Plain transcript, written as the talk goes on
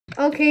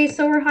Okay,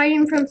 so we're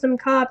hiding from some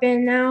cop,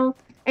 and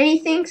he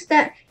thinks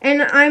that,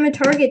 and I'm a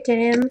target to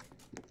him,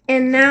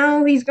 and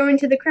now he's going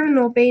to the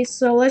criminal base,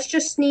 so let's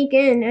just sneak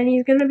in, and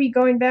he's gonna be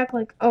going back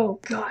like, oh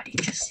god, he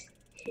just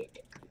hid.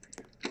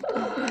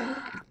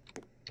 I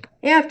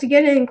have to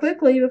get in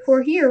quickly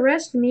before he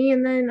arrests me,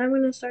 and then I'm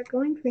gonna start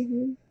going for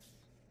him.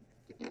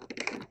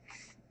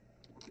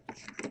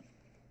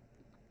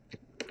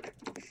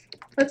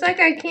 Looks like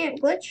I can't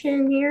glitch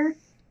in here.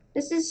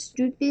 This is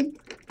stupid.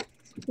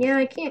 Yeah,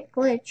 I can't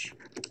glitch.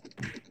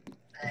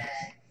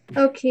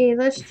 Okay,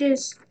 let's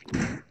just...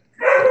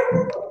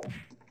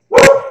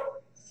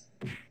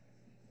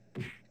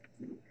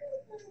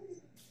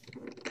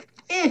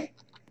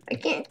 I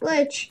can't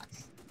glitch.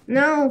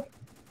 No,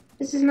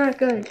 this is not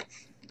good.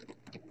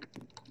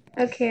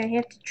 Okay, I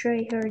have to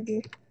try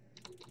harder.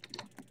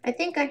 I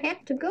think I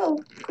have to go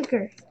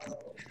quicker.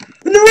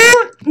 No,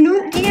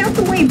 get out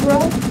the way, bro.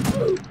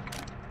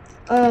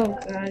 Oh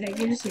god, I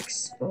just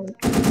exploded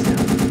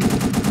myself.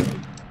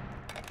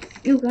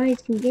 You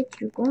guys can get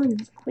your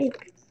guns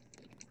quick.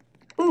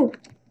 Ooh,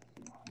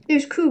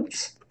 there's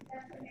coops.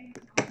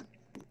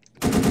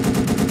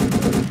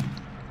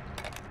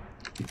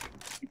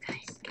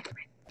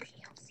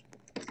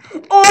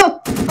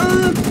 Oh,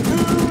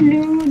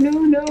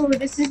 no,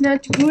 this is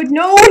not good.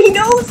 No, he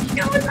knows,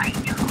 I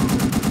know.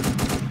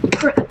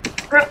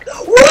 Crap.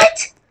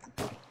 What?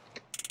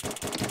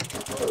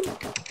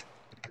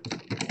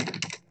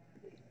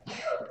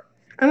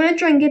 I'm gonna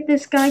try and get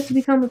this guy to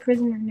become a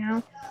prisoner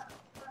now.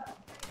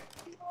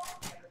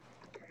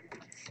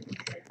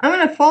 I'm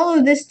gonna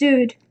follow this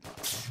dude.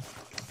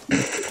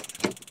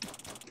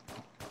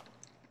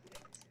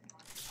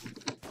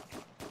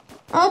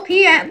 Oh,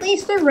 he at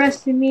least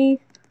arrested me.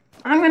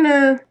 I'm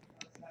gonna...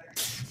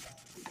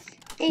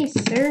 Hey,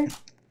 sir.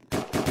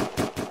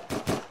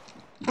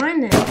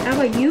 Fine then. How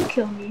about you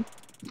kill me?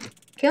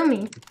 Kill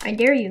me. I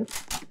dare you.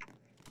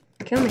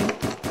 Kill me.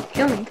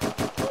 Kill me.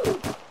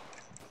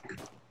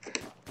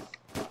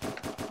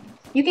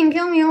 You can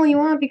kill me all you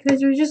want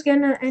because we're just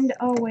gonna end...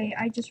 Oh, wait.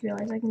 I just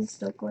realized I can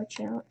still glitch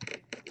out.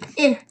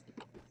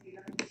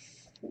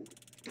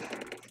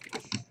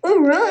 Oh,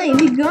 right.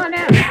 He got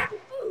out.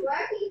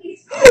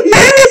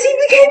 Yes! He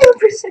became a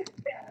prisoner!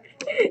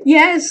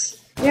 Yes!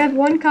 We have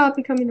one cop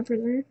becoming a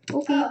prisoner.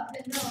 Okay.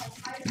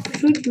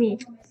 Shoot me.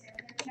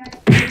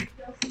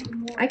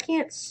 I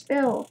can't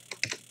spell.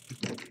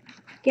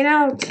 Get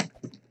out.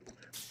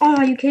 Oh,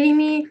 are you kidding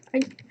me?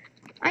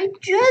 I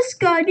just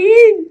got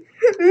in.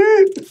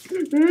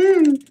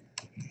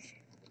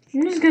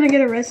 I'm just gonna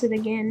get arrested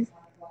again.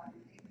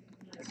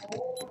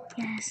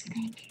 Yes,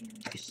 thank you.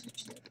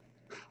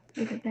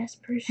 You're the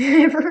best person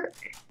ever.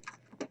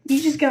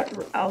 You just got...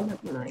 Oh,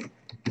 never mind.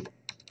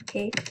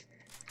 Okay.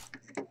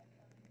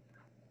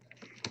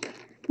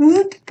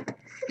 Whoop.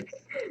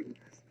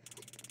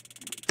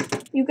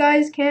 You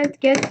guys can't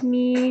get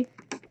me.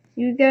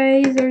 You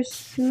guys are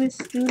too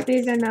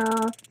stupid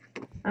enough.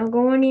 I'm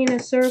going in a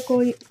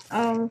circle.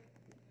 I'll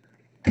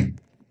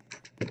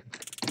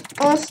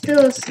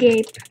still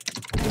escape.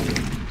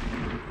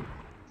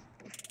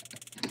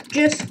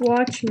 Just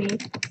watch me.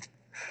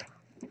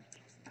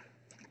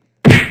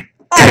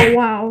 Oh,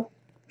 wow.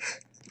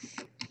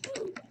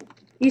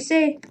 You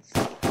say...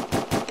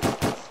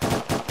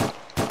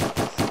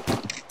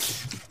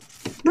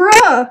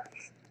 Bruh!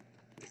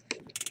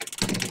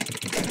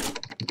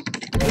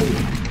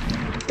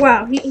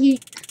 Wow, he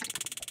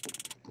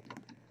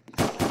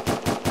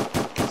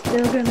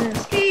still gonna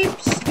escape,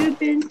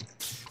 stupid.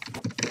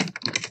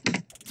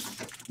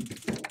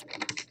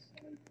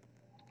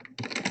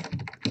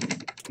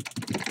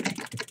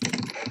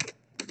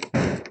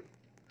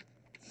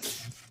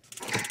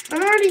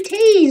 I'm already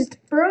tased,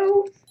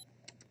 bro.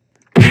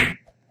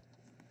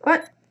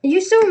 What? Are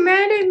you so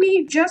mad at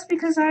me just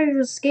because I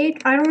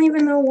escaped? I don't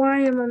even know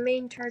why I'm a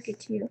main target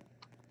to you.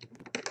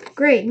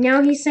 Great,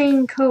 now he's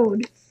saying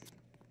code.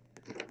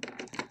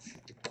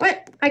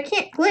 What? I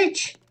can't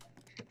glitch.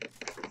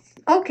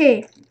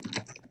 Okay.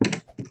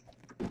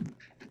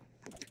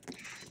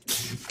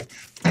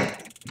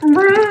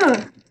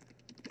 Bruh.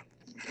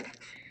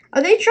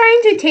 Are they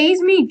trying to tase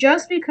me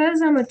just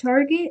because I'm a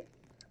target?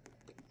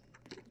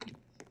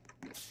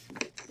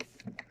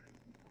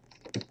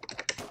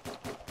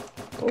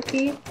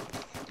 Okay.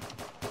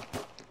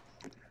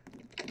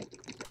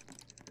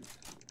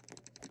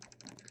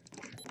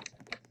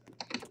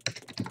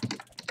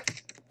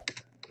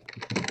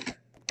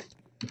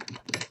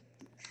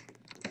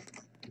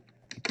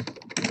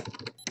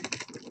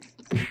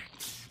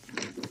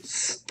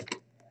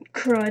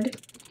 Crud.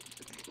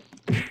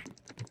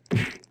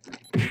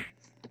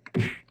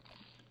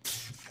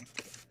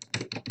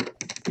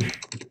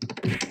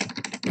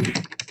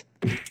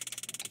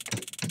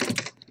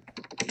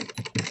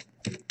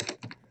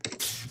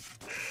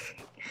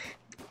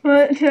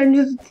 What? I'm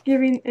just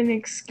giving an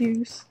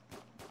excuse.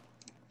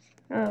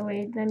 Oh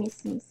wait, let me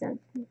see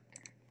something.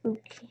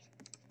 Okay,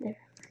 there.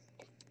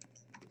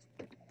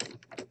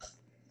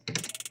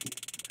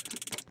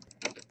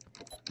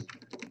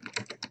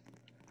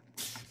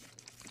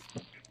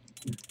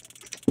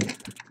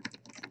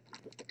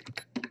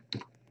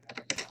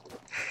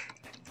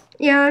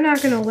 Yeah, I'm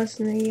not gonna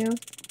listen to you.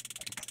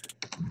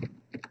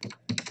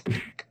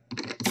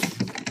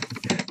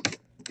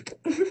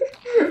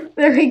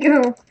 There we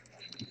go.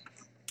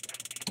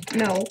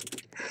 No.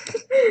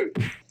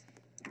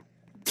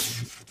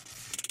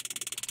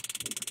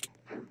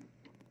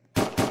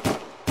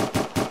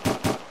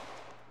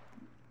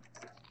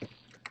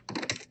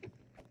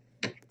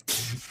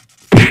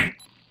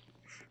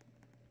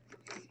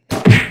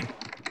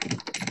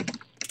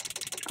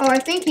 Oh, I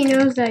think he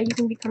knows that you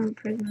can become a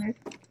prisoner.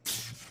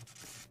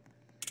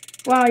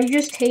 Wow, you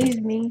just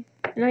tased me,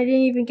 and I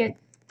didn't even get...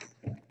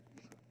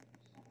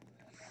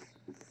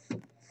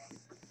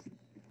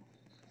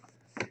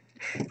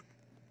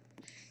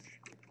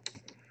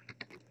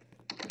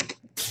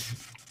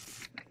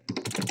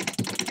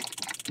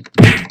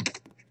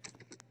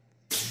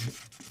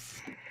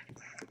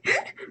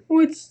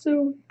 What's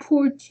so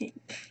important?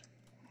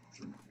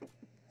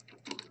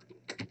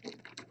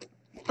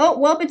 Oh,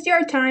 well, it's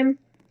your time.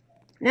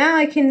 Now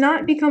I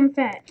cannot become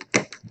fat.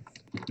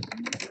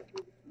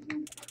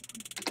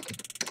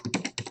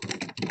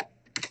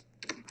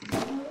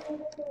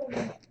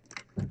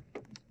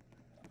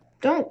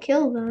 Don't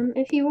kill them.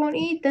 If you won't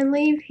eat, then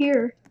leave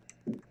here.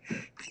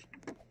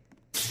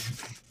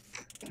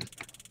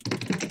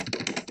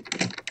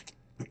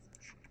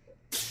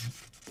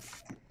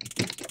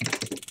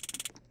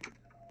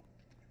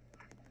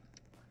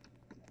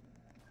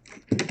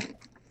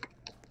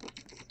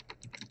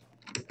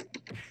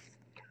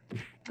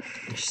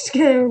 Just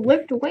gonna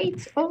lift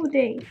weights all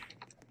day.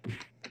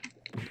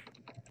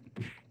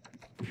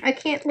 I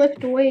can't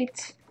lift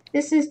weights.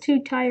 This is too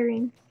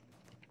tiring.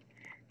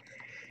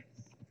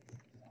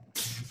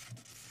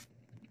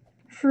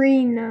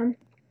 Freeing them.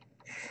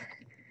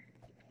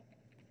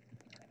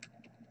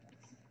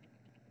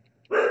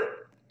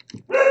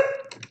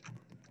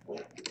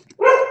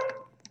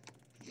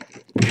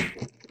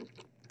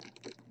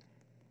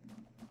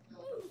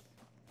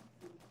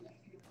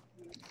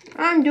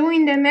 I'm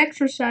doing them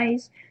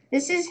exercise.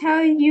 This is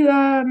how you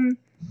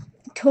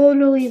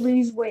totally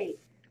lose weight.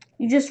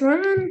 You just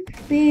run on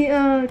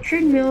the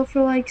treadmill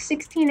for like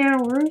 16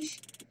 hours,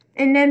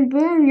 and then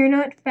boom, you're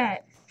not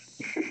fat.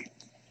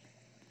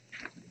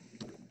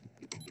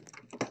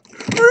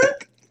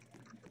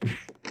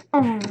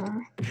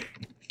 Aww.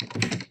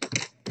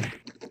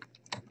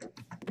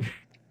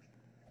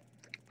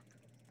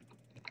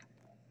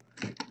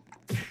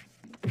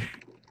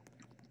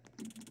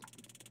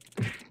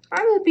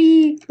 I will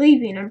be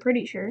leaving, I'm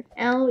pretty sure.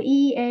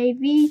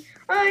 Leavingngk.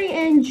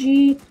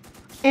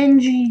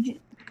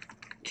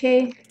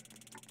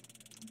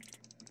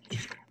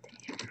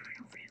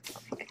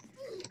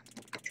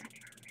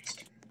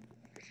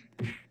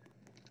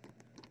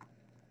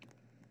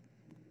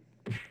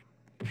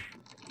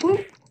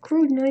 Oop,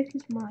 crude knife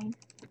is mine.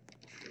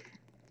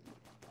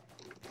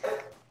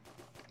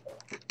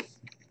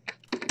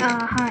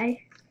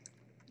 Hi.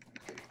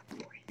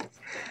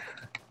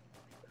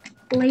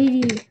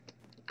 Lady,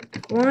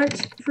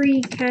 want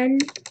free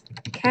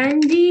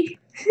candy?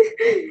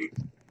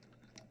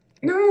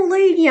 No,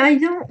 lady, I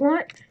don't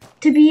want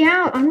to be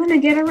out. I'm gonna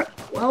get a...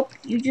 Well,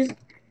 you just...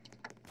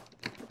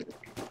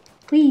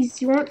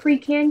 Please, you want free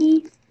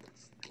candy?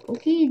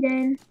 Okay,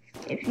 then.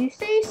 If you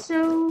say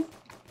so.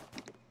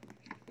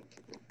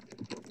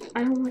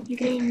 I don't want you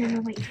getting in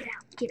the way. Get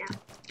out, get out,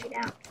 get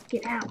out,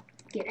 get out,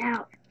 get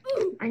out.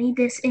 I need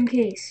this in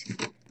case.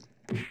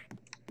 I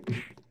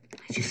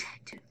just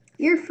had to.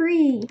 You're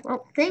free.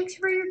 Well, thanks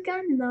for your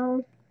gun,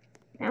 though.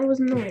 That was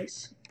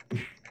nice.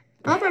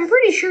 I'm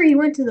pretty sure he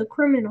went to the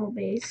criminal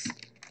base.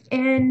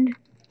 And...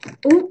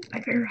 Oh, I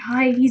better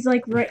hide. He's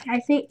like right... I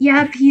think...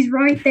 Yep, he's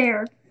right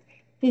there.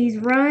 He's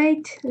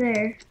right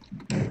there.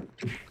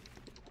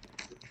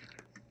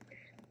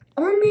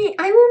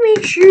 I will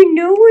make sure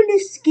no one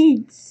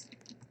escapes.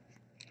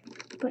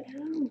 But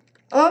how?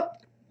 Oh!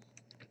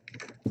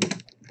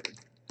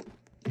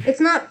 It's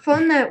not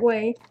fun that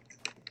way.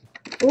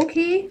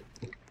 Okay.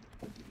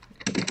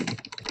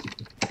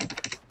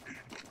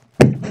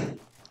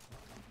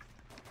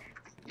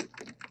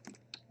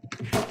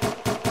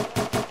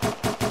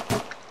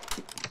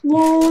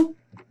 Lol.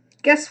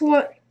 Guess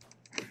what?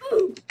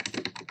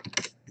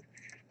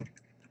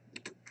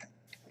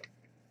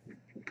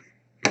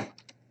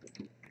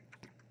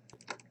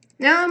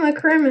 Now I'm a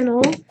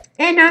criminal,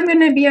 and I'm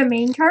gonna be a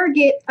main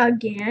target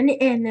again,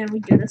 and then we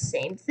do the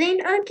same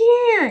thing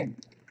again.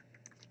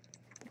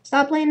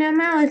 Stop playing that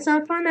out. It's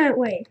not fun that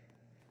way.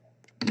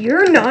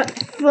 You're not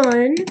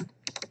fun.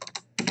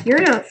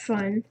 You're not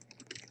fun.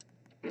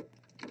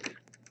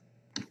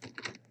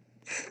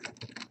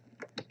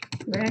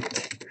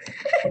 Wrecked.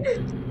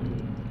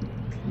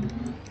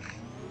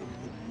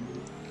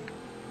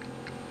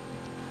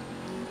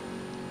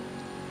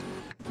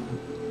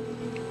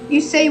 You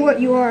say what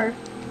you are.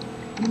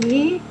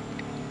 Me?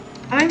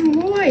 I'm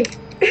Roy.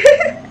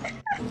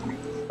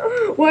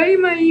 Why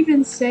am I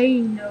even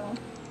saying no?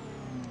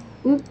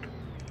 Oop.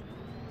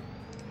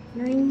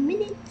 9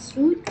 minutes.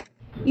 Oop.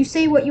 You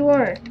say what you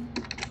are.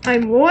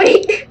 I'm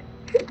Roy.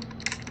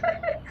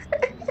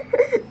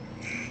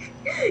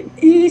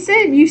 He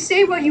said, you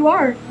say what you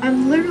are.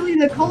 I'm literally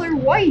the color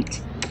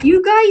white.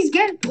 You guys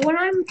get what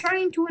I'm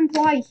trying to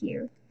imply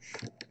here.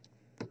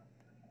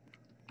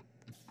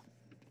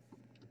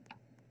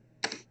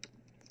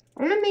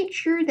 I want to make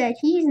sure that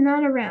he's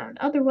not around.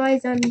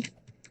 Otherwise, I'm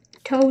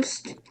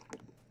toast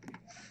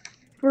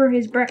for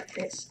his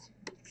breakfast.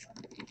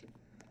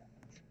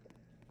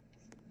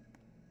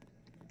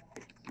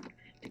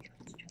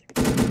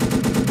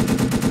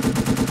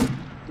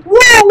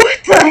 Whoa, what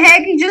the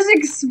heck? He just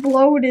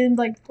exploded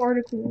like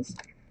particles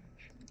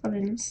of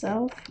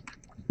himself.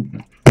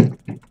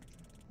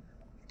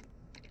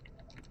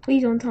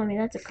 Please don't tell me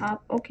that's a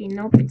cop. Okay,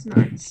 nope, it's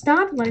not.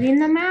 Stop letting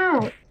them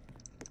out.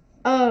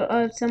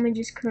 Oh, someone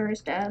just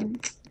cursed.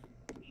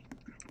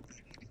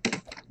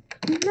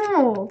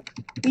 No.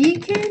 We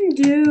can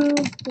do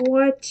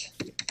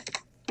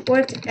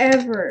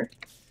whatever.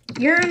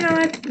 You're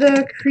not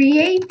the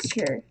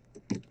creator.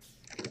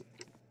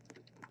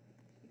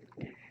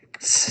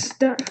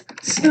 Stop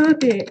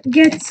it.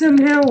 Get some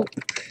help.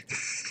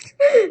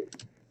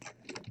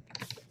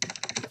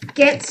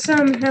 Get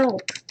some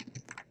help.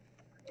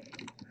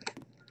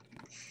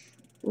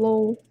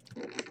 Lol.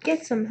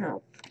 Get some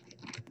help.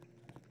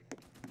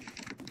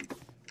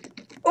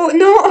 Oh,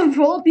 no,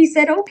 Volpe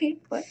said okay,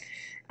 but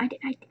I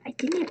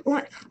didn't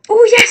want...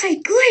 Oh, yes,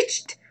 I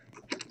glitched!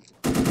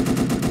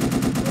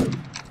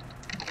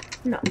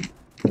 No.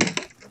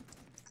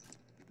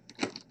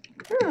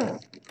 Oh.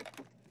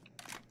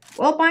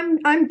 Well,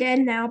 I'm dead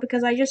now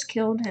because I just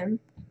killed him.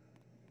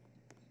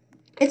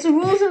 It's the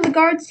rules of the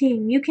guards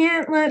team. You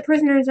can't let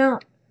prisoners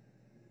out.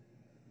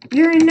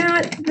 You're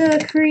not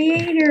the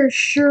creator,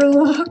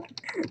 Sherlock.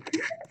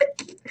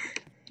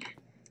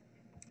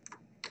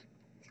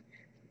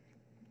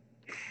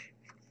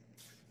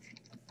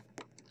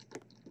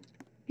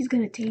 He's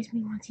gonna tase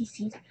me once he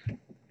sees me.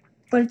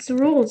 But it's the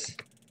rules.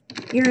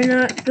 You're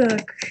not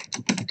the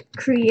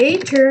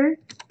creator,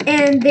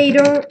 and they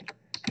don't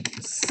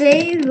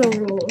say the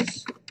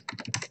rules.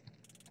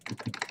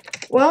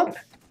 Well,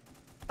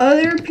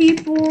 other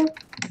people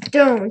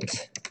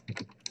don't.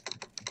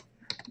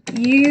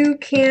 You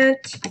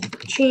can't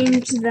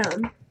change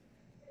them.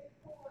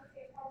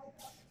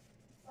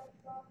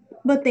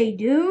 But they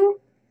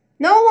do?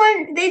 No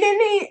one, they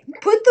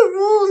didn't put the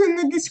rules in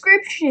the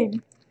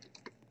description.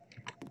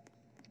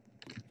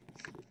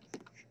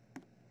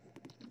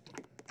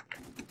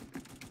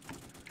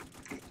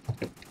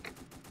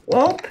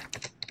 Well,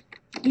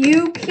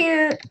 you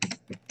can't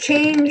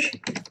change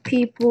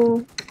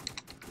people.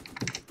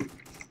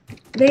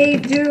 They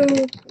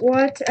do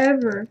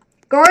whatever.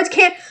 Guards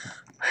can't...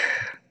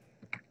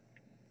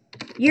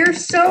 You're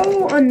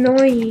so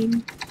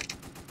annoying.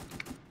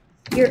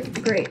 You're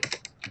great.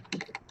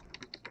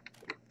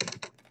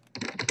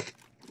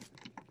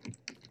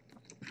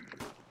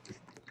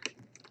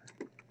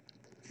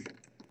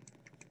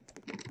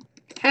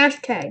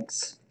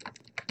 Hashtags.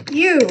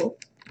 You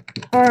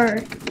are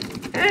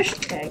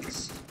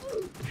hashtags.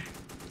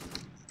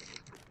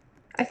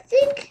 I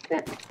think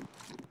that...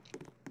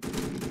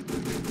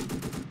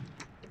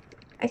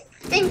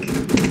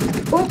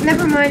 Oh,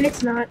 never mind,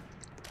 it's not.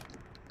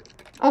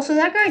 Also,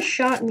 that guy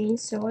shot me,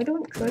 so I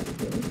don't trust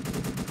him.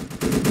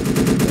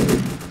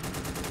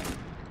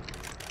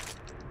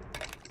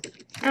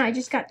 Ah, I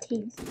just got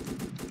tased.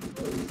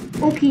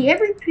 Okay,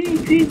 every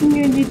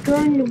prisoner is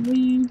gonna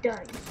be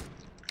done.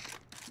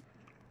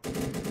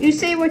 You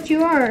say what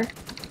you are.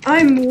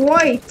 I'm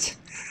white.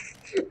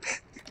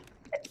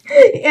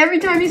 Every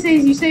time he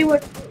says you say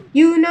what...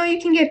 You know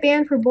you can get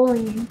banned for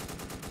bullying.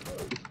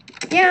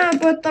 Yeah,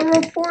 but the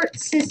report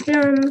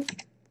system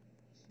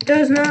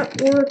does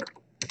not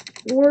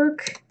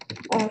work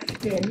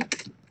often.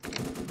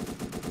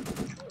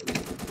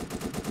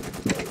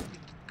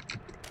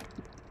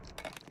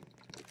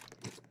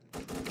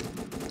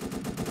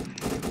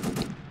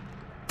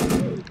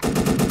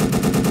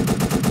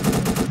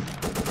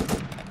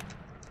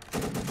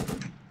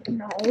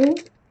 No,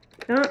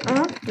 not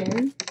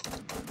often.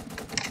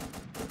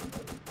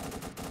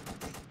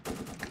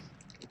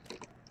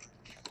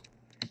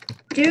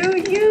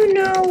 Do you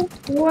know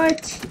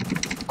what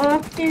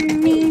often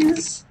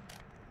means?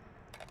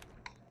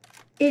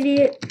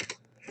 Idiot.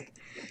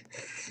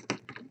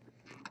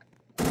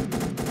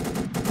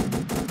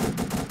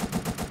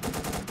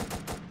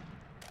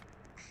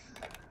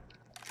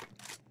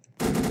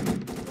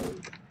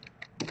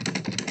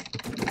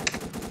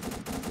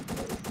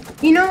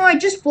 You know, I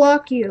just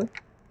block you.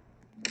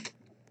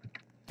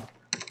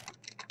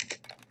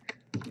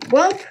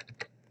 Well,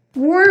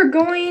 we're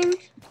going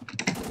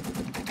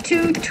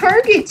to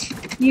target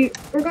you.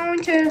 We're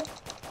going to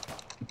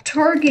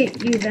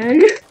target you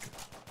then.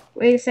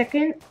 Wait a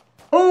second.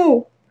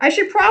 Oh, I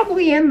should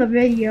probably end the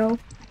video.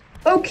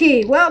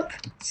 Okay, well,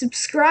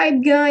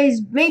 subscribe,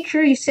 guys. Make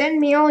sure you send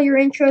me all your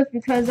intros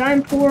because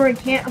I'm poor and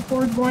can't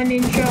afford one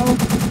intro.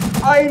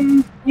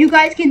 You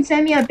guys can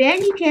send me a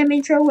Bandicam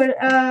intro with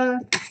a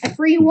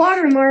free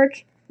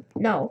watermark.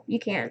 No, you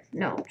can't.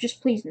 No,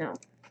 just please no.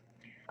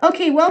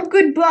 Okay, well,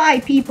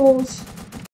 goodbye, peoples.